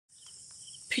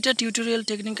ফিটা tutorial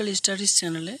technical studies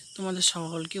চ্যানেলে তোমাদের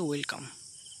সকলকে ওয়েলকাম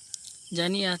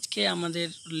জানি। আজকে আমাদের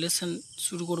লেসন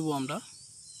শুরু করব। আমরা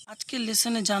আজকের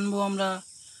লেসনে জানবো আমরা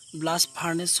ব্লাস্ট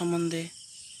ফার্নেস সম্বন্ধে,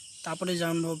 তারপরে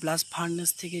জানবো ব্লাস্ট ফার্নেস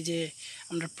থেকে যে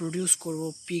আমরা প্রডিউস করব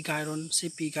পিগ আয়রন,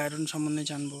 সেই পিগ আয়রন সম্বন্ধে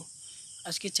জানবো।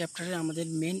 আজকের চ্যাপ্টারে আমাদের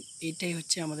মেন এইটাই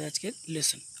হচ্ছে আমাদের আজকের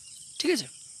লেসন, ঠিক আছে।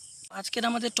 আজকের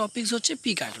আমাদের টপিকস হচ্ছে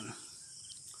পিগ আয়রন।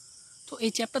 তো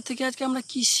এই চ্যাপ্টার থেকে আজকে আমরা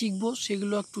কি শিখবো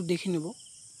সেগুলো একটু দেখে নেব।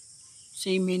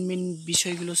 সেই মেন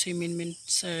বিষয়গুলো, সেই মেন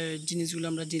জিনিসগুলো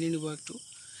আমরা জেনে নেব একটু।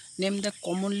 Name the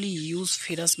commonly use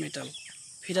ferrous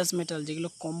metal যেগুলো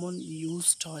কমন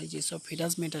ইউজড হয়, যেসব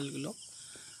ফেরাস মেটালগুলো,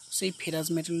 সেই ফেরাস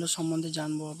মেটালগুলো সম্বন্ধে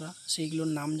জানবো আমরা, সেইগুলোর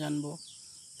নাম জানবো।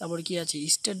 তারপরে কি আছে,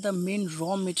 state the main raw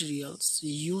materials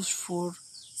use for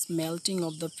smelting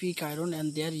of the pig iron and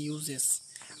their uses.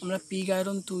 আমরা পিগ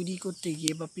আয়রন তৈরি করতে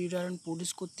গিয়ে বা পিগ আয়রন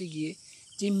প্রডিউস করতে গিয়ে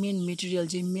যে মেন মেটেরিয়াল,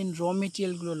 যে মেন র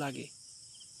মেটেরিয়ালগুলো লাগে,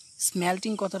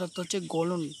 স্মেল্টিং কথার অর্থ হচ্ছে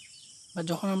গলন, বা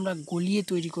যখন আমরা গলিয়ে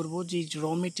তৈরি করব যে র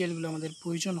মেটেরিয়ালগুলো আমাদের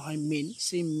প্রয়োজন হয়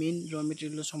সেই মেন র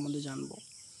মেটেরিয়ালগুলো সম্বন্ধে জানবো।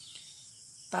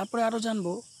 তারপরে আরও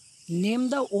জানবো name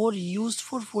the or used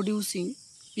for producing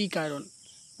pig iron.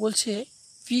 বলছে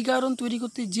পিগ আয়রন তৈরি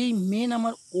করতে যেই মেন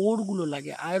আমার ওরগুলো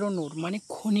লাগে, আয়রন ওর মানে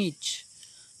খনিজ,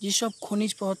 যেসব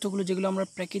খনিজ পদার্থগুলো যেগুলো আমরা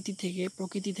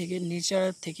প্রকৃতি থেকে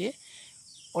নেচারের থেকে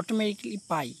অটোমেটিকলি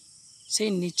পাই, সেই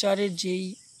নেচারের যেই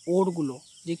ওরগুলো,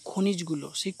 যে খনিজগুলো,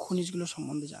 সেই খনিজগুলো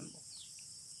সম্বন্ধে জানবো।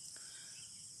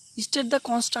 State the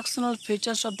কনস্ট্রাকশনাল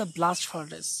features of the blast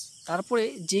furnace. তারপরে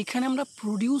যেখানে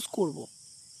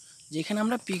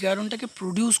আমরা পিগ আয়রনটাকে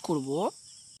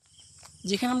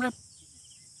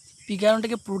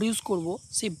প্রডিউস করব,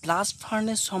 সেই ব্লাস্ট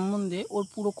ফার্নেস সম্বন্ধে, ওর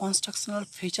পুরো কনস্ট্রাকশনাল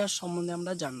ফিচার সম্বন্ধে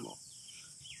আমরা জানবো,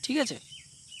 ঠিক আছে।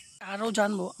 আরও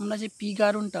জানবো আমরা যে পিগ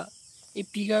আয়রনটা, এই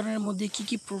পিগ আয়রনের মধ্যে কী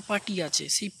কী প্রপার্টি আছে,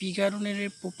 সেই পিগ আয়রনের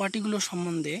প্রপার্টিগুলো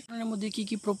সম্বন্ধে, মধ্যে কী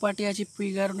কী প্রপার্টি আছে,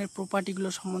 পিগ আয়রনের প্রপার্টিগুলো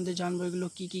সম্বন্ধে জানবো। এগুলো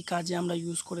কী কী কাজে আমরা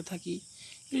ইউজ করে থাকি,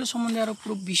 এগুলো সম্বন্ধে আরও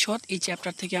পুরো বিশদ এই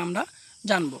চ্যাপ্টার থেকে আমরা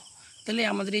জানবো। তাহলে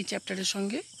আমাদের এই চ্যাপ্টারের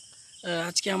সঙ্গে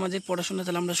আজকে আমাদের পড়াশোনা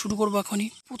তাহলে আমরা শুরু করবো এখনই।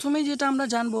 প্রথমেই যেটা আমরা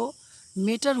জানবো,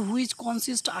 metal which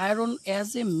consist iron as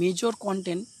a major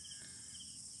content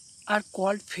are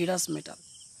called ferrous metal.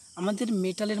 আমাদের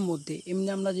মেটালের মধ্যে এমনি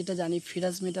আমরা যেটা জানি,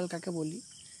 ফেরাস মেটাল কাকে বলি,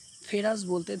 ফেরাস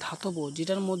বলতে ধাতব,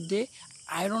 যেটার মধ্যে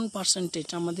আয়রন পার্সেন্টেজ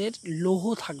আমাদের লৌহ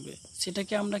থাকবে,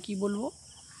 সেটাকে আমরা কি বলবো,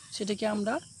 সেটাকে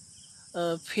আমরা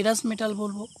ফেরাস মেটাল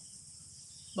বলবো।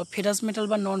 বা ফেরাস মেটাল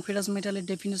বা নন ফেরাস মেটালের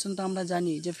ডেফিনেশন তো আমরা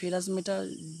জানি, যে ফেরাস মেটাল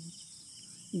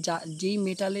যেই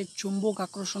মেটালে চুম্বক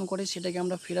আকর্ষণ করে সেটাকে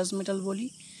আমরা ফেরাস মেটাল বলি,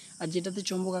 আর যেটাতে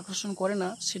চুম্বক আকর্ষণ করে না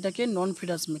সেটাকে নন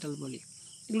ফেরাস মেটাল বলি।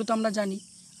 এগুলো তো আমরা জানি।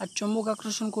 আর চুম্বক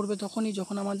আকর্ষণ করবে তখনই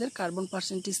যখন আমাদের কার্বন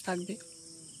পার্সেন্টেজ থাকবে,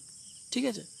 ঠিক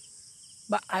আছে,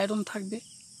 বা আয়রন থাকবে।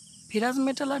 Ferrous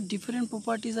metal R different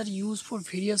properties R use for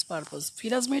various purpose.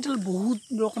 Ferrous metal বহু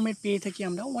রকমের পেয়ে থাকি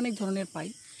আমরা, অনেক ধরনের পাই,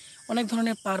 অনেক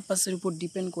ধরনের পারপাসের উপর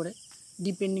ডিপেন্ড করে,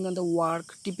 depending on the work,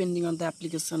 depending on the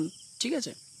application, ঠিক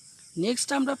আছে। নেক্সট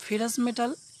আমরা ferrous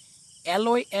metal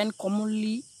alloy and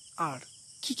commonly R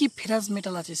key ferrous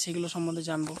metal আছে সেগুলো সম্বন্ধে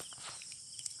জানবো।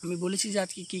 আমি বলেছি যে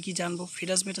আজকে কী জানবো,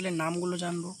 ফেরাস মেটালের নামগুলো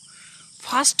জানবো।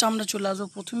 ফার্স্ট আমরা চলে আসবো,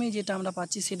 প্রথমেই যেটা আমরা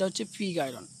পাচ্ছি সেটা হচ্ছে পিগ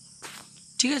আয়রন,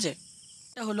 ঠিক আছে।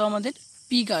 এটা হলো আমাদের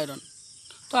পিগ আয়রন।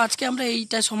 তো আজকে আমরা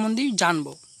এইটা সম্বন্ধেই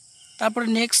জানবো। তারপরে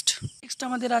নেক্সট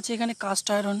আমাদের আছে এখানে কাস্ট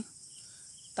আয়রন।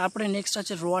 তারপরে নেক্সট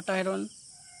আছে রট iron,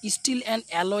 steel and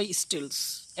alloy stills.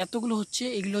 এগুলো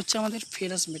হচ্ছে আমাদের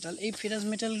ফেরাস মেটাল। এই ফেরাস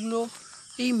মেটালগুলো,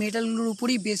 এই মেটালগুলোর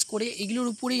উপরেই বেস করে, এগুলোর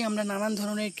উপরেই আমরা নানান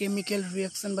ধরনের কেমিক্যাল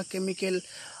রিয়াকশান বা কেমিক্যাল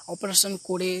অপারেশন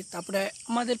করে, তারপরে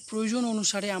আমাদের প্রয়োজন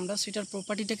অনুসারে আমরা সেটার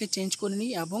প্রপার্টিটাকে চেঞ্জ করে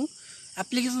নিই এবং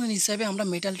অ্যাপ্লিকেশন হিসাবে আমরা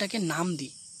মেটালটাকে নাম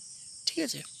দিই, ঠিক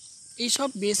আছে। এইসব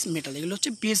বেস মেটাল, এগুলো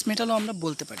হচ্ছে বেস মেটালও আমরা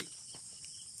বলতে পারি।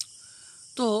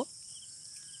 তো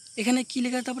এখানে কী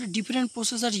লেখা, তারপরে different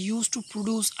process R use to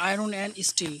produce iron and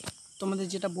still. তোমাদের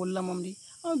যেটা বললাম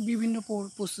বিভিন্ন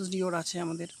প্রসেস ডিওর আছে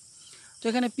আমাদের। তো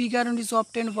এখানে pig iron is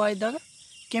obtained by the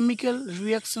chemical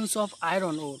reactions of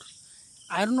iron or.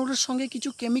 Iron ওরের সঙ্গে কিছু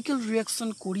কেমিক্যাল রিয়াকশন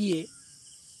করিয়ে,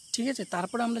 ঠিক আছে,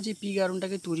 তারপরে আমরা যে পিগ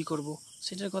আয়রনটাকে তৈরি করব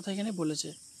সেটার কথা এখানে বলেছে।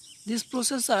 This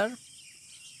process R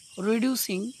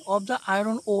reducing of the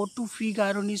iron or two pig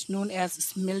iron is known as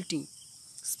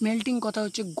smelting কথা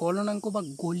হচ্ছে গলনাঙ্ক বা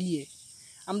গলিয়ে,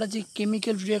 আমরা যে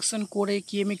কেমিক্যাল রিয়াকশান করে,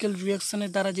 কেমিক্যাল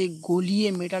রিয়াকশানের দ্বারা যে গলিয়ে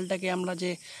মেটালটাকে আমরা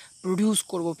যে প্রডিউস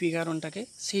করব পিগ আয়রনটাকে,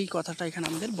 সেই কথাটা এখানে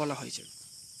আমাদের বলা হয়েছে।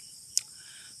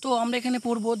 তো আমরা এখানে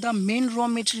পড়ব the main raw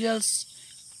materials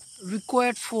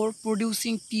required for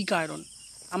producing pig iron.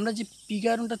 আমরা যে পিগ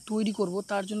আয়রনটা তৈরি করব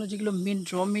তার জন্য যেগুলো মেন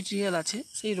র মেটেরিয়াল আছে,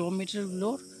 সেই র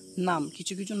মেটেরিয়ালগুলোর নাম,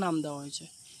 কিছু নাম দেওয়া হয়েছে।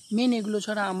 মেন এগুলো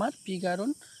ছাড়া আমার পিগ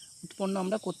আয়রন উৎপন্ন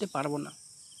আমরা করতে পারবো না।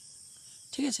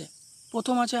 ঠিক আছে,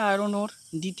 প্রথম আছে আয়রন ওর,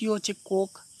 দ্বিতীয় হচ্ছে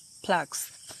কোক, ফ্লাক্স।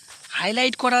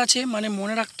 হাইলাইট করা আছে, মানে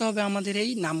মনে রাখতে হবে আমাদের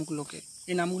এই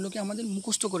নামগুলোকে আমাদের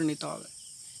মুখস্থ করে নিতে হবে।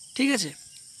 ঠিক আছে,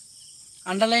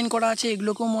 আন্ডারলাইন করা আছে,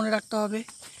 এগুলোকেও মনে রাখতে হবে।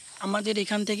 আমাদের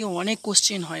এখান থেকে অনেক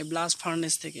কোশ্চেন হয় ব্লাস্ট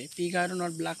ফার্নেস থেকে, পিগ আয়রন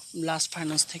আর ব্লাস্ট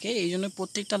ফার্নেস থেকে। এই জন্য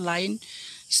প্রত্যেকটা লাইন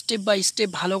স্টেপ বাই স্টেপ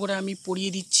ভালো করে আমি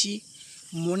পড়িয়ে দিচ্ছি,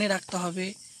 মনে রাখতে হবে,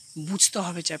 বুঝতে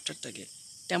হবে চ্যাপ্টারটাকে,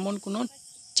 তেমন কোনো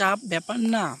চাপ ব্যাপার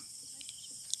না।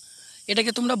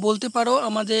 এটাকে তোমরা বলতে পারো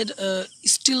আমাদের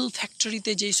স্টিল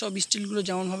ফ্যাক্টরিতে যেই সব স্টিলগুলো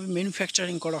যেমনভাবে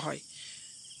ম্যানুফ্যাকচারিং করা হয়,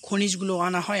 খনিজগুলো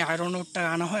আনা হয়, আয়রন ওরটা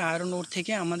আনা হয়, আয়রন ওর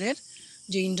থেকে আমাদের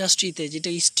যে ইন্ডাস্ট্রিতে, যেটা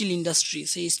স্টিল ইন্ডাস্ট্রি,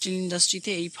 সেই স্টিল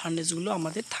ইন্ডাস্ট্রিতে এই ফার্নেসগুলো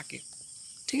আমাদের থাকে।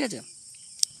 ঠিক আছে,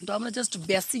 তো আমরা জাস্ট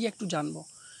বেসিক একটু জানবো।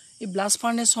 এই ব্লাস্ট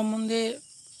ফার্নেস সম্বন্ধে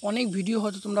অনেক ভিডিও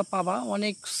হয়তো তোমরা পাবা,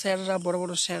 অনেক স্যাররা, বড়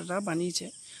বড় স্যাররা বানিয়েছে।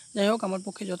 যাই হোক, আমার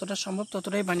পক্ষে যতটা সম্ভব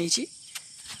ততটাই বানিয়েছি।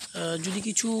 যদি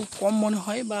কিছু কম মনে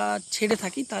হয় বা ছেড়ে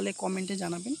থাকি তাহলে কমেন্টে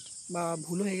জানাবেন, বা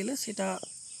ভুল হয়ে গেলে সেটা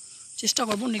চেষ্টা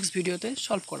করব নেক্সট ভিডিওতে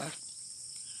সলভ করার।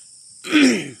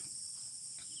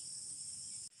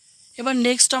 এবার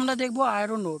নেক্সট আমরা দেখব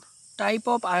iron or. Type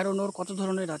of iron ওর কত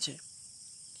ধরনের আছে?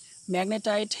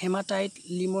 Magnetite, hematite,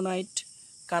 limonite,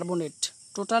 carbonate.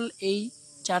 Total এই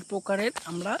 4 প্রকারের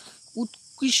আমরা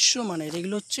উৎকৃষ্ট মানের,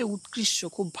 এগুলো হচ্ছে উৎকৃষ্ট,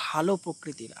 খুব ভালো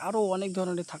প্রকৃতির। আরও অনেক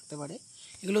ধরনের থাকতে পারে,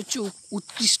 এগুলো হচ্ছে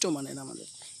উৎকৃষ্ট মানের আমাদের,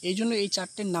 এই জন্য এই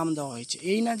 4টের নাম দেওয়া হয়েছে।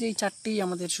 এই না যে এই 4টেই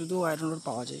আমাদের শুধু আয়রন ওর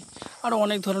পাওয়া যায়, আরও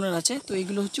অনেক ধরনের আছে, তো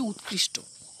এগুলো হচ্ছে উৎকৃষ্ট।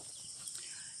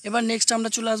 এবার নেক্সট আমরা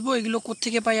চলে আসবো, এগুলো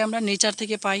কোত্থেকে পাই? আমরা নেচার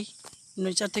থেকে পাই,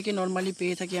 নেচার থেকে নর্মালি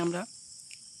পেয়ে থাকি আমরা।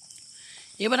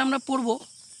 এবার আমরা পড়ব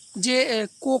যে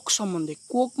কোক সম্বন্ধে।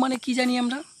 কোক মানে কি জানি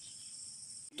আমরা?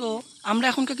 তো আমরা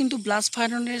এখনকার কিন্তু ব্লাস্ট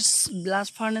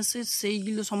ফার্নেসের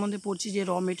সেইগুলো সম্বন্ধে পড়ছি, যে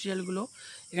র মেটেরিয়ালগুলো।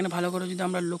 এখানে ভালো করে যদি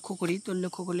আমরা লক্ষ্য করি, তো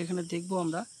লক্ষ্য করলে এখানে দেখবো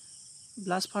আমরা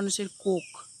ব্লাস্ট ফার্নেসের কোক।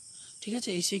 ঠিক আছে,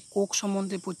 এই সেই কোক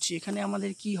সম্বন্ধে পড়ছি। এখানে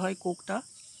আমাদের কি হয়,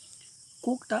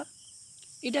 কোকটা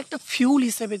এটা একটা ফিউল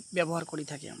হিসেবে ব্যবহার করে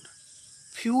থাকি আমরা।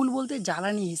 ফিউল বলতে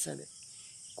জ্বালানি হিসাবে,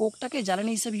 কোকটাকে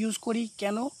জ্বালানি হিসাবে ইউজ করি।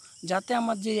 কেন? যাতে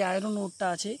আমার যে আয়রন ওরটা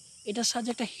আছে, এটার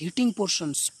সাহায্যে একটা হিটিং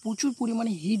পোর্শনস, প্রচুর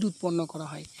পরিমাণে হিট উৎপন্ন করা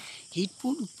হয়। হিট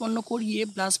উৎপন্ন করিয়ে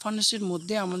ব্লাস্ট ফার্নেসের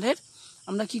মধ্যে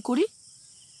আমরা কি করি,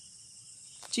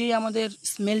 যে আমাদের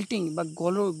স্মেল্টিং বা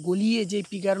গলিয়ে যে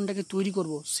পিগ আয়রনটাকে তৈরি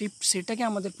করব, সেটাকে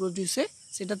আমাদের প্রডিউসে,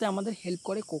 সেটাতে আমাদের হেল্প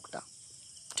করে কোকটা।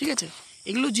 ঠিক আছে,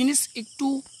 এগুলো জিনিস একটু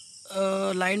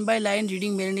লাইন বাই লাইন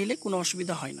রিডিং মেনে নিলে কোনো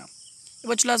অসুবিধা হয় না।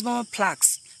 এবার চলে আসবো আমার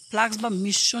ফ্লাক্স বা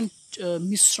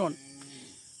মিশ্রণ।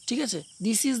 ঠিক আছে,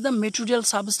 this is the material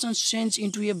substance change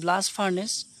into A blast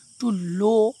furnace two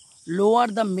lower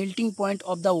the melting point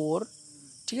of the ওর।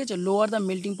 ঠিক আছে, lower the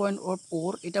melting point of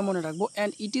ওর, এটা মনে রাখবো।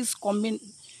 And it is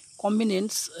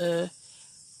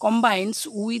combines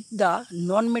with the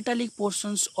non-metallic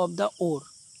portions of the ore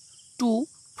to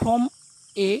form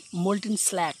a molten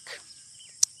slag.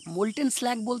 Molten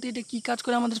slug বলতে এটা কি কাজ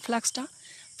করে আমাদের?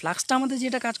 ফ্লাক্সটা আমাদের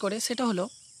যেটা কাজ করে সেটা হলো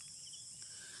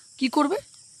কি করবে,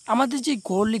 আমাদের যে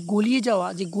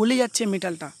গলে যাচ্ছে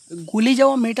মেটালটা, গলে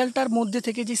যাওয়া মেটালটার মধ্যে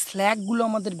থেকে যে স্ল্যাগগুলো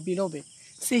আমাদের বেরোবে,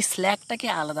 সেই স্ল্যাগটাকে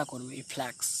আলাদা করবে এই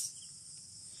ফ্লাক্স।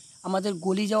 আমাদের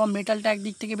গলে যাওয়া মেটালটা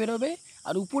একদিক থেকে বেরোবে,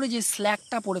 আর উপরে যে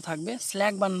স্ল্যাগটা পড়ে থাকবে,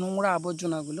 স্ল্যাগ বা নোংরা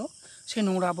আবর্জনাগুলো, সেই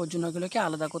নোংরা আবর্জনাগুলোকে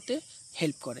আলাদা করতে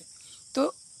হেল্প করে। তো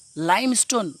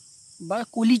লাইমস্টোন বা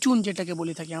কলিচুন যেটাকে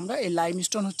বলে থাকি আমরা, এই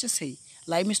লাইমস্টোন হচ্ছে সেই।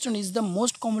 Limestone is the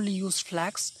most commonly use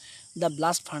flux the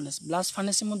blast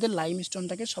ফার্নেসের মধ্যে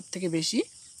লাইমস্টোনটাকে সব থেকে বেশি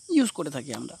ইউজ করে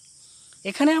থাকি আমরা।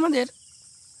 এখানে আমাদের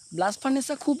ব্লাস্ট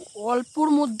ফার্নেসটা খুব অল্পর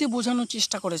মধ্যে বোঝানোর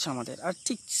চেষ্টা করেছে আমাদের, আর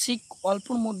ঠিক সেই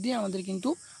অল্পর মধ্যে আমাদের কিন্তু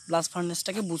ব্লাস্ট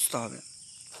ফার্নেসটাকে বুঝতে হবে।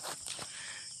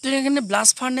 তো এখানে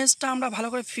ব্লাস্ট ফার্নেসটা আমরা ভালো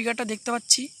করে ফিগারটা দেখতে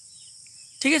পাচ্ছি।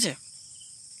 ঠিক আছে,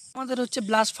 আমাদের হচ্ছে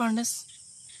ব্লাস্ট ফার্নেস,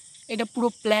 এটা পুরো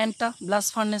প্ল্যানটা ব্লাস্ট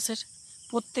ফার্নেসের।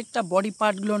 প্রত্যেকটা বডি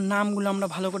পার্টগুলোর নামগুলো আমরা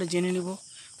ভালো করে জেনে নেব,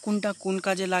 কোনটা কোন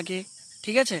কাজে লাগে।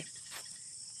 ঠিক আছে,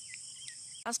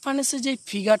 ব্লাস্ট ফার্নেসের যে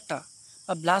ফিগারটা,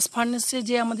 বা ব্লাস্ট ফার্নেসে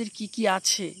যে আমাদের কি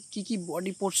আছে, কি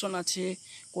বডি পোর্শন আছে,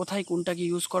 কোথায় কোনটাকে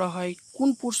ইউজ করা হয়, কোন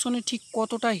পোর্শনে ঠিক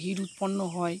কতটা হিট উৎপন্ন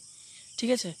হয়। ঠিক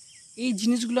আছে, এই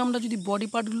জিনিসগুলো আমরা যদি বডি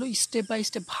পার্টগুলো স্টেপ বাই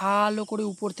স্টেপ ভালো করে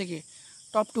উপর থেকে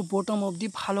টপ টু বটম অবধি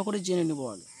ভালো করে জেনে নেব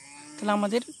আগে, তাহলে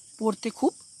আমাদের পড়তে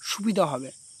খুব সুবিধা হবে।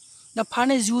 The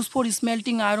furnace use for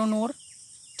smelting iron ওর।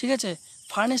 ঠিক আছে,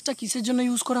 ফার্নেসটা কিসের জন্য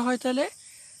ইউজ করা হয়? তাহলে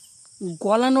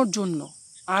গলানোর জন্য,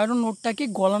 আয়রন ওরটাকে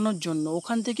গলানোর জন্য,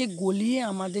 ওখান থেকে গলিয়ে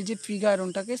আমাদের যে পিগ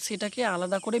আয়রনটাকে, সেটাকে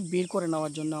আলাদা করে বের করে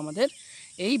নেওয়ার জন্য আমাদের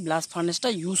এই ব্লাস্ট ফার্নেসটা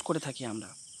ইউজ করে থাকি আমরা।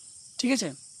 ঠিক আছে,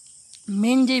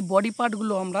 মেন যেই বডি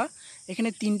পার্টগুলো আমরা এখানে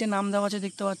তিনটে নাম দেওয়া আছে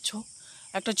দেখতে পাচ্ছ।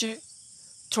 একটা হচ্ছে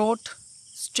থ্রোট,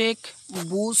 স্টেক,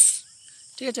 বুশ,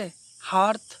 ঠিক আছে,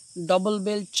 hearth, double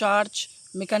bell charge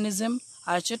mechanism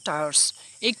আর হচ্ছে টায়ার্স।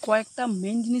 এই কয়েকটা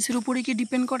মেন জিনিসের উপরেই কি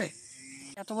ডিপেন্ড করে।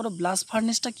 এত বড় ব্লাস্ট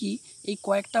ফার্নেসটা কি এই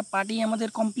কয়েকটা পার্টই আমাদের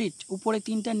কমপ্লিট, উপরে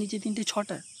তিনটা নিচে তিনটে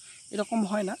ছটা, এরকম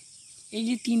হয় না। এই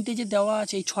যে তিনটে যে দেওয়া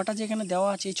আছে, এই ছটা যেখানে দেওয়া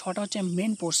আছে, এই ছটা হচ্ছে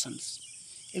মেন পোর্শনস,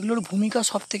 এগুলোর ভূমিকা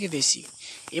সব থেকে বেশি।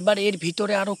 এবার এর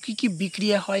ভিতরে আরও কী কী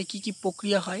বিক্রিয়া হয়, কী কী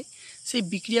প্রক্রিয়া হয়, সেই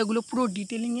বিক্রিয়াগুলো পুরো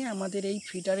ডিটেলিংয়ে আমাদের এই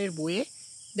ফিটারের বইয়ে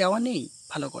দেওয়া নেই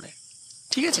ভালো করে,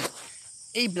 ঠিক আছে।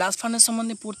 এই ব্লাস্ট ফার্নেস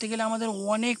সম্বন্ধে পড়তে গেলে আমাদের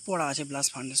অনেক পড়া আছে ব্লাস্ট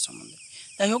ফার্নেস সম্বন্ধে।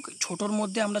 যাই হোক, ছোটোর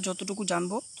মধ্যে আমরা যতটুকু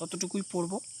জানবো ততটুকুই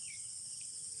পড়ব।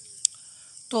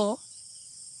 তো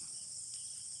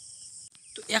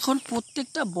এখন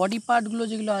প্রত্যেকটা বডি পার্টগুলো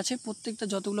যেগুলো আছে, প্রত্যেকটা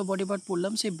যতগুলো বডি পার্ট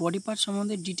পড়লাম, সেই বডি পার্ট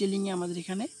সম্বন্ধে ডিটেলিংয়ে আমাদের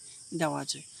এখানে দেওয়া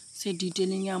আছে, সেই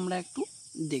ডিটেলিংয়ে আমরা একটু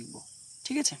দেখব,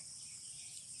 ঠিক আছে।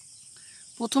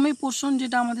 প্রথমেই পোর্শন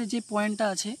যেটা আমাদের যে পয়েন্টটা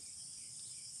আছে,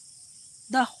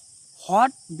 the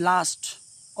hot blast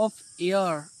of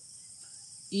air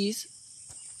is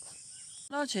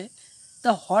আছে,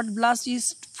 the hot blast is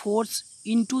force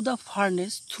into the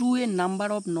furnace through a number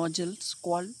of নজেলস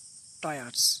call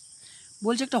tyres.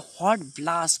 বলছে একটা হট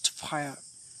ব্লাস্ট ফায়ার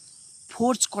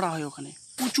ফোর্স করা হয় ওখানে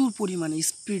প্রচুর পরিমাণে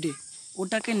স্পিডে,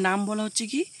 ওটাকে নাম বলা হচ্ছে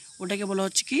কি, ওটাকে বলা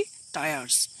হচ্ছে কি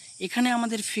টায়ার্স। এখানে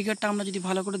আমাদের ফিগারটা আমরা যদি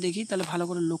ভালো করে দেখি তাহলে ভালো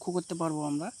করে লক্ষ্য করতে পারবো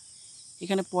আমরা।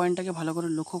 এখানে পয়েন্টটাকে ভালো করে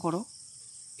লক্ষ্য করো,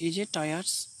 এই যে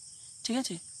টায়ার্স, ঠিক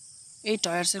আছে, এই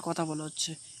টায়ার্সের কথা বলা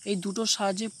হচ্ছে। এই দুটোর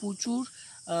সাহায্যে প্রচুর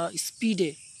স্পিডে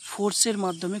ফোর্সের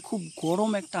মাধ্যমে খুব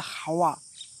গরম একটা হাওয়া,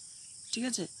 ঠিক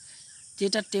আছে,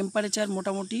 যেটা টেম্পারেচার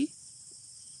মোটামুটি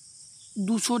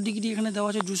 200 ডিগ্রি এখানে দেওয়া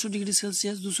আছে, 200 ডিগ্রি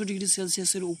সেলসিয়াস, 200 ডিগ্রি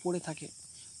সেলসিয়াসের উপরে থাকে।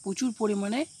 প্রচুর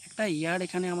পরিমাণে একটা এয়ার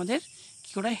এখানে আমাদের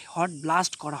কী করে হট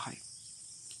ব্লাস্ট করা হয়,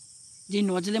 যেই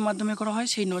নজলের মাধ্যমে করা হয়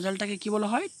সেই নজলটাকে কি বলা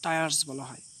হয়, টায়ার্স বলা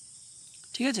হয়,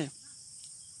 ঠিক আছে।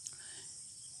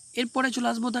 এরপরে চলে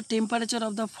আসবো, the temperature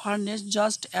of the furnace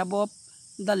just above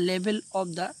the level of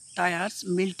the tyres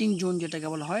melting zone, যেটাকে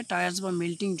বলা হয় টায়ার্স বা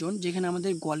মেল্টিং জোন, যেখানে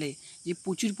আমাদের গলে যে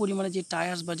প্রচুর পরিমাণে যে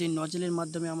টায়ার্স বা যে নজলের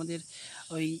মাধ্যমে আমাদের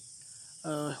ওই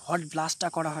হট ব্লাস্টটা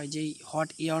করা হয়, যেই হট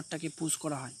এয়ারটাকে পুশ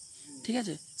করা হয়, ঠিক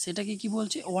আছে, সেটাকে কি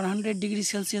বলছে 100 ডিগ্রি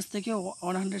সেলসিয়াস থেকে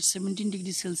 117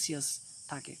 ডিগ্রি সেলসিয়াস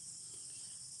থাকে।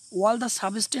 ওয়াল দ্য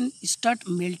সাবস্টেন্ট স্টার্ট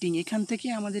মেল্টিং, এখান থেকে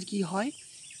আমাদের কি হয়,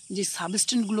 যে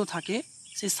সাবস্টেন্টগুলো থাকে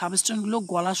সেই সাবস্টেন্টগুলো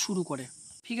গলা শুরু করে।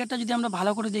 ফিগারটা যদি আমরা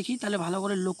ভালো করে দেখি তাহলে ভালো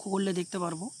করে লক্ষ্য করলে দেখতে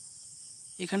পারবো,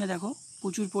 এখানে দেখো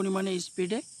প্রচুর পরিমাণে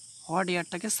স্পিডে হট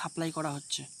এয়ারটাকে সাপ্লাই করা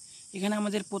হচ্ছে। এখানে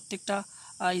আমাদের প্রত্যেকটা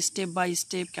স্টেপ বাই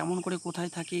স্টেপ কেমন করে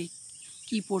কোথায় থাকে,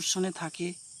 কি পোর্শনে থাকে,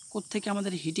 কোত্থেকে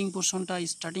আমাদের হিটিং পোর্শনটা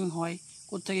স্টার্টিং হয়,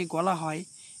 কোত্থেকে গলা হয়,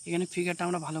 এখানে ফিগারটা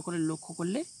আমরা ভালো করে লক্ষ্য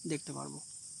করলে দেখতে পারবো,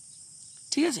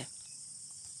 ঠিক আছে।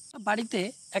 বাড়িতে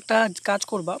একটা কাজ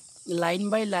করবা, line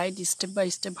by line step by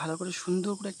step ভালো করে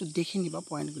সুন্দর করে একটু দেখে নিবা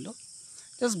পয়েন্টগুলো।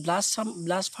 জাস্ট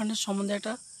ব্লাস্ট ফার্নেস সম্বন্ধে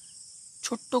একটা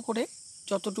ছোট্ট করে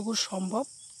যতটুকু সম্ভব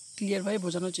ক্লিয়ারভাবে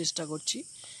বোঝানোর চেষ্টা করছি।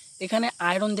 এখানে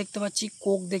আয়রন দেখতে পাচ্ছি,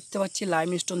 কোক দেখতে পাচ্ছি,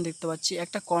 লাইমস্টোন দেখতে পাচ্ছি,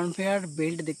 একটা কনভেয়ার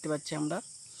বেল্ট দেখতে পাচ্ছি আমরা,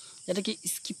 যেটাকে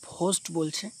স্কিপ হোস্ট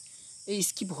বলছে। এই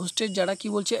স্কিপ হোস্টের যারা কি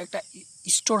বলছে, একটা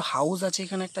স্টোর হাউস আছে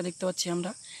এখানে একটা দেখতে পাচ্ছি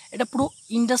আমরা। এটা পুরো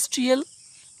ইন্ডাস্ট্রিয়াল,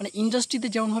 মানে ইন্ডাস্ট্রিতে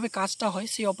যেমনভাবে কাজটা হয়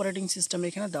সেই অপারেটিং সিস্টেম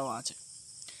এখানে দেওয়া আছে।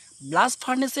 ব্লাস্ট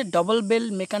ফার্নেসের ডবল বেল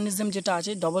মেকানিজম যেটা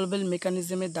আছে, ডবল বেল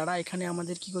মেকানিজমের দ্বারা এখানে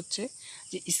আমাদের কি হচ্ছে,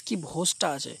 যে স্কিপ হোস্টটা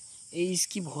আছে, এই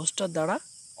স্কিপ হোস্টটার দ্বারা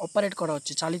অপারেট করা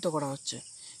হচ্ছে, চালিত করা হচ্ছে,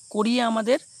 করিয়ে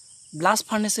আমাদের ব্লাস্ট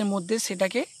ফার্নেসের মধ্যে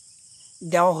সেটাকে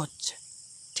দেওয়া হচ্ছে,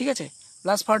 ঠিক আছে।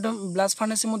 ব্লাস্ট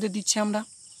ফার্নেসের মধ্যে দিচ্ছে আমরা,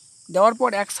 দেওয়ার পর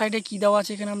এক সাইডে কি দেওয়া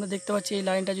আছে এখানে আমরা দেখতে পাচ্ছি, এই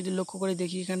লাইনটা যদি লক্ষ্য করে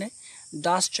দেখি, এখানে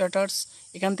ডাস্ট চার্টার্স,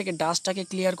 এখান থেকে ডাস্টটাকে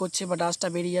ক্লিয়ার করছে বা ডাস্টটা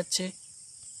বেরিয়ে যাচ্ছে,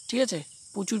 ঠিক আছে,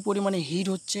 প্রচুর পরিমাণে হিট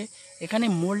হচ্ছে। এখানে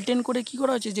মোল্টেন করে কি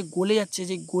করা হচ্ছে, যে গলে যাচ্ছে,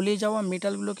 যে গলে যাওয়া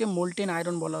মেটালগুলোকে মোল্টেন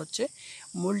আয়রন বলা হচ্ছে।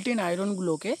 মোল্টেন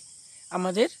আয়রনগুলোকে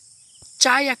আমাদের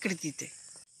চায় আকৃতিতে,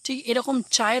 ঠিক এরকম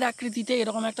চায়ের আকৃতিতে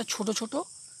এরকম একটা ছোট ছোট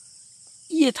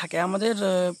ইয়ে থাকে আমাদের,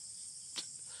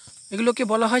 এগুলোকে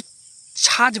বলা হয়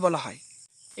ছাঁচ বলা হয়,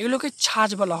 এগুলোকে ছাঁচ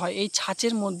বলা হয়। এই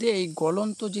ছাঁচের মধ্যে এই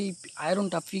গলন্ত যেই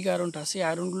আয়রনটা, পিগ আয়রনটা, সেই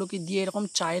আয়রনগুলোকে দিয়ে এরকম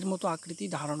চায়ের মতো আকৃতি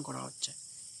ধারণ করা হচ্ছে,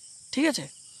 ঠিক আছে।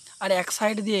 আর এক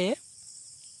সাইড দিয়ে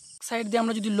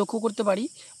আমরা যদি লক্ষ্য করতে পারি,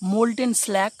 molten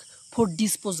slug for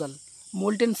disposal,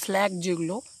 molten slug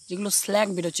যেগুলো স্ল্যাগ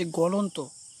বেরোচ্ছে,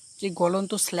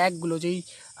 গলন্ত স্ল্যাগগুলো, যেই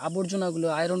আবর্জনাগুলো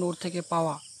আয়রন ওর থেকে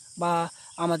পাওয়া, বা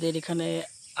আমাদের এখানে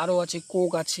আরও আছে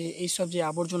কোক আছে, এইসব যে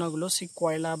আবর্জনাগুলো, সেই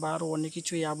কয়লা বা আরও অনেক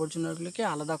কিছু, এই আবর্জনাগুলোকে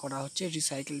আলাদা করা হচ্ছে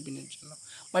রিসাইকেল বিনের জন্য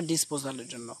বা ডিসপোজালের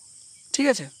জন্য, ঠিক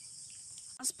আছে।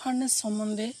 ব্লাস্ট ফার্নেস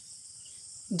সম্বন্ধে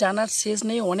জানার শেষ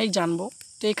নেই, অনেক জানবো।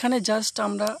 তো এখানে জাস্ট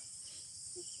আমরা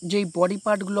যেই বডি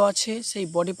পার্টগুলো আছে সেই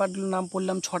বডি পার্টগুলোর নাম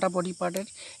পড়লাম, 6টা বডি পার্টের।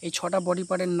 এই 6টা বডি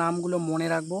পার্টের নামগুলো মনে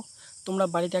রাখবো। তোমরা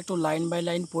বাড়িতে একটু লাইন বাই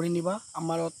লাইন পড়ে নিবা।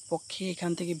 আমার পক্ষে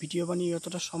এখান থেকে ভিডিও বানিয়ে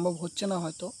যতটা সম্ভব হচ্ছে না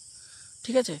হয়তো,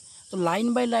 ঠিক আছে। তো লাইন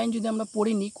বাই লাইন যদি আমরা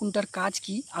পড়ে নিই কোনটার কাজ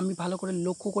কি, আমি ভালো করে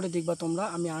লক্ষ্য করে দেখবা তোমরা।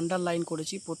 আমি আন্ডারলাইন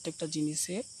করেছি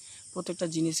প্রত্যেকটা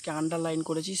জিনিসকে আন্ডারলাইন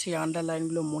করেছি। সেই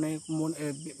আন্ডারলাইনগুলো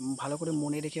ভালো করে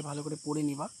মনে রেখে ভালো করে পড়ে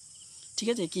নিবা, ঠিক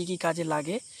আছে, কি কি কাজে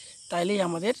লাগে। তাইলেই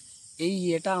আমাদের এই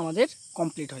ইয়েটা আমাদের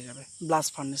কমপ্লিট হয়ে যাবে। ব্লাস্ট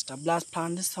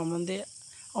ফার্নেস সম্বন্ধে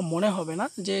মনে হবে না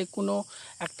যে কোনো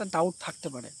একটা ডাউট থাকতে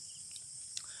পারে।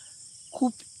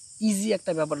 খুব ইজি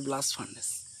একটা ব্যাপার ব্লাস্ট ফার্নেস।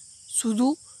 শুধু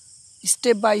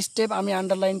স্টেপ বাই স্টেপ আমি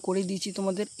আন্ডারলাইন করে দিয়েছি,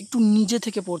 তোমাদের একটু নিজে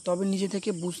থেকে পড়তে হবে, নিজে থেকে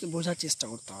বোঝার চেষ্টা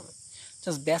করতে হবে।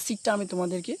 জাস্ট বেসিকটা আমি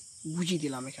তোমাদেরকে বুঝিয়ে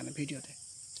দিলাম এখানে ভিডিওতে,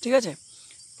 ঠিক আছে।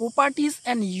 Properties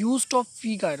and used of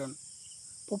pig iron,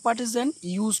 properties and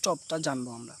used অফটা জানবো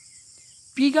আমরা।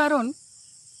 Pig iron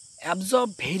absorb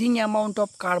ভেরিং amount of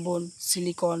carbon,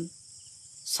 silicon,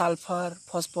 sulphur,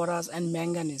 phosphorus and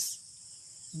manganese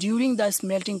during the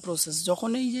smelting process. যখন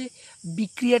এই যে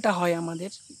বিক্রিয়াটা হয়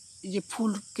আমাদের, এই যে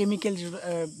ফুল কেমিক্যাল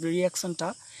রিয়াকশানটা,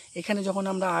 এখানে যখন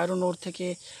আমরা আয়রন ওর থেকে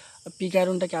পিগ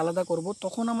আয়রনটাকে আলাদা করব,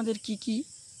 তখন আমাদের কি কি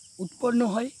উৎপন্ন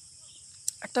হয়,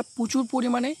 একটা প্রচুর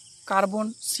পরিমাণে carbon,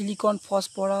 silicon,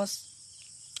 phosphorus,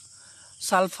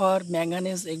 sulphur,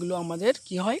 manganese এগুলো আমাদের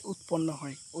কি হয়, উৎপন্ন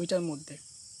হয় ওইটার মধ্যে,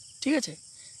 ঠিক আছে।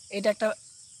 এটা একটা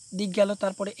দিক গেল।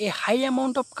 তারপরে এ high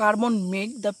amount of carbon make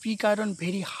the pig iron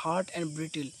very hard and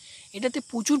ব্রিটেল। এটাতে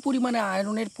প্রচুর পরিমাণে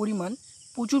আয়রনের পরিমাণ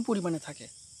প্রচুর পরিমাণে থাকে,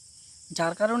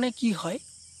 যার কারণে কি হয়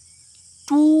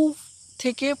 2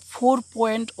 থেকে 4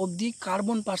 পয়েন্ট অবধি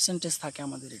কার্বন পার্সেন্টেজ থাকে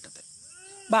আমাদের এটাতে,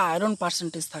 বা আয়রন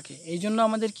পার্সেন্টেজ থাকে। এই জন্য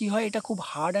আমাদের কি হয়, এটা খুব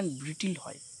হার্ড অ্যান্ড ব্রিটিল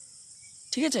হয়,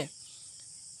 ঠিক আছে।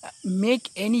 মেক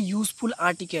এনি ইউজফুল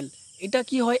আর্টিকেল, এটা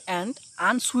কি হয়, and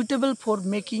unsuitable for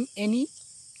making any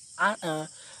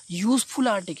useful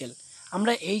article.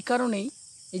 আমরা এই কারণেই,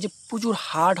 এই যে প্রচুর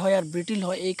হার্ড হয় আর ব্রিটিল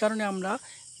হয়, এই কারণে আমরা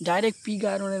ডাইরেক্ট পিগ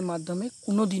আয়রনের মাধ্যমে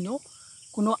কোনো দিনও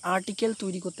কোনো আর্টিকেল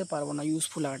তৈরি করতে পারবো না,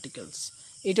 ইউজফুল আর্টিকেলস।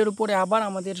 এটার উপরে আবার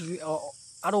আমাদের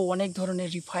আরও অনেক ধরনের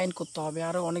রিফাইন করতে হবে,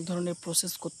 আরও অনেক ধরনের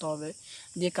প্রসেস করতে হবে,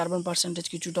 দিয়ে কার্বন পার্সেন্টেজ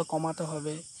কিছুটা কমাতে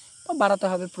হবে বা বাড়াতে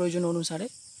হবে প্রয়োজন অনুসারে।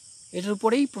 এটার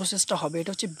উপরেই প্রসেসটা হবে।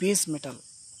 এটা হচ্ছে বেস মেটাল।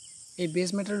 এই বেস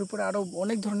মেটালের উপরে আরও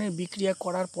অনেক ধরনের বিক্রিয়া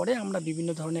করার পরে আমরা বিভিন্ন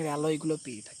ধরনের অ্যালয়গুলো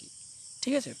পেয়ে থাকি,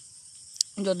 ঠিক আছে।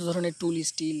 যত ধরনের টুল,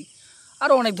 স্টিল,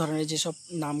 আরও অনেক ধরনের যেসব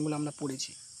নামগুলো আমরা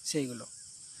পড়েছি সেইগুলো।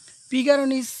 Pig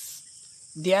iron is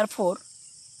therefore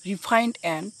refined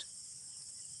and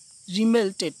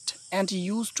রিমেল্টেড and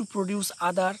use to produce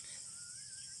other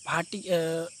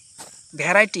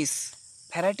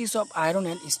varieties of iron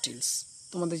and stills.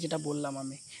 তোমাদের যেটা বললাম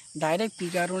আমি, ডাইরেক্ট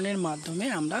পিগ আয়রনের মাধ্যমে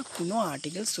আমরা কোনো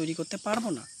আর্টিকেলস তৈরি করতে পারবো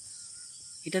না।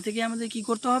 এটা থেকে আমাদের কি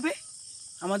করতে হবে,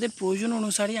 আমাদের প্রয়োজন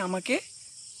অনুসারে আমাকে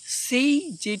সেই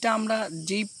যেটা আমরা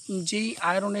যেই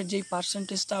আয়রনের যেই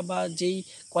পার্সেন্টেজটা বা যেই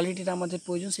কোয়ালিটিটা আমাদের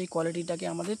প্রয়োজন, সেই কোয়ালিটিটাকে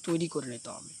আমাদের তৈরি করে নিতে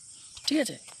হবে, ঠিক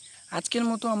আছে। আজকের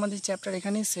মতো আমাদের চ্যাপ্টার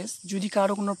এখানেই শেষ। যদি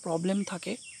কারো কোনো প্রবলেম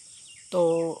থাকে তো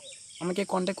আমাকে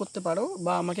কন্ট্যাক্ট করতে পারো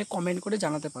বা আমাকে কমেন্ট করে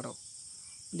জানাতে পারো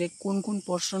যে কোন কোন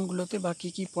পোর্শনগুলোতে বা কী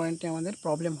কী পয়েন্টে আমাদের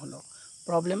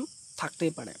প্রবলেম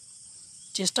থাকতেই পারে।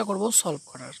 চেষ্টা করব সলভ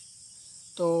করার।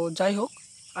 তো যাই হোক,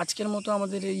 আজকের মতো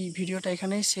আমাদের এই ভিডিওটা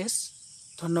এখানেই শেষ।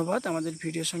 ধন্যবাদ আমাদের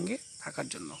ভিডিওর সঙ্গে থাকার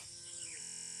জন্য।